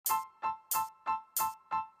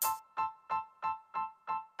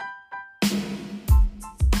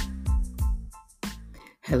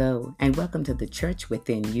Hello, and welcome to the Church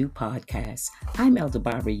Within You podcast. I'm Elder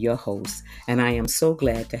Barbara, your host, and I am so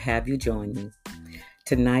glad to have you join me.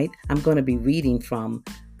 Tonight, I'm going to be reading from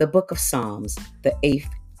the book of Psalms, the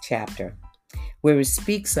 8th chapter, where it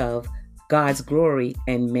speaks of God's glory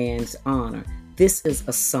and man's honor. This is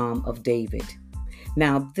a psalm of David.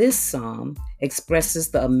 Now, this psalm expresses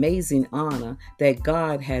the amazing honor that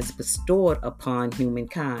God has bestowed upon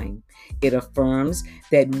humankind. It affirms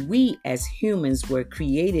that we as humans were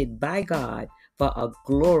created by God for a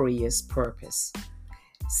glorious purpose.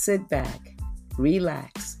 Sit back,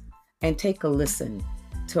 relax, and take a listen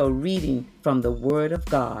to a reading from the Word of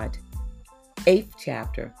God, 8th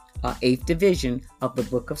chapter, or 8th division of the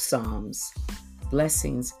book of Psalms.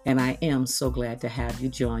 Blessings, and I am so glad to have you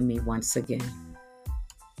join me once again.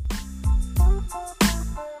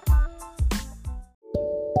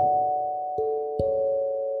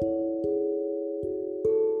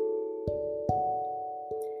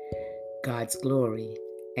 God's glory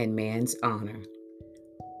and man's honor,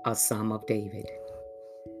 a psalm of David.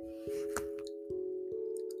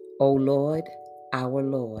 O Lord, our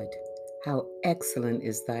Lord, how excellent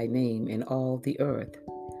is thy name in all the earth,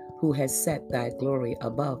 who has set thy glory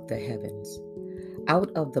above the heavens.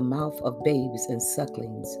 Out of the mouth of babes and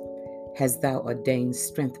sucklings hast thou ordained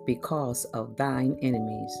strength because of thine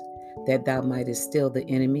enemies, that thou mightest still the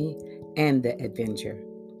enemy and the avenger.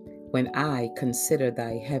 When I consider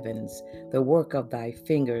thy heavens, the work of thy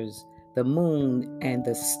fingers, the moon and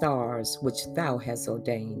the stars which thou hast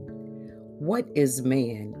ordained. What is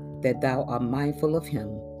man that thou art mindful of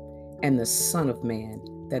him, and the Son of Man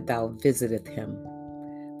that thou visiteth him?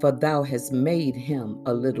 For thou hast made him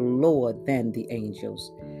a little lower than the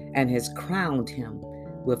angels, and hast crowned him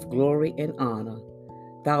with glory and honor.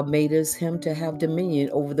 Thou madest him to have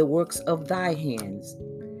dominion over the works of thy hands.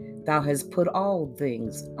 Thou hast put all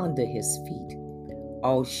things under his feet,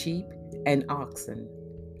 all sheep and oxen,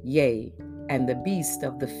 yea, and the beast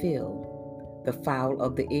of the field, the fowl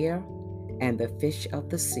of the air, and the fish of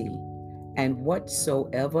the sea, and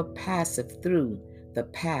whatsoever passeth through the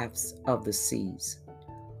paths of the seas.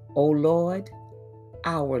 O Lord,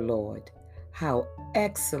 our Lord, how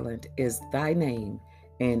excellent is thy name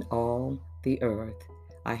in all the earth.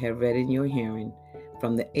 I have read in your hearing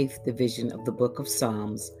from the 8th division of the book of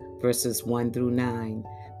Psalms, verses 1 through 9.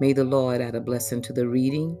 May the Lord add a blessing to the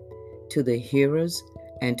reading, to the hearers,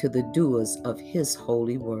 and to the doers of his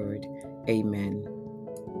holy word. Amen.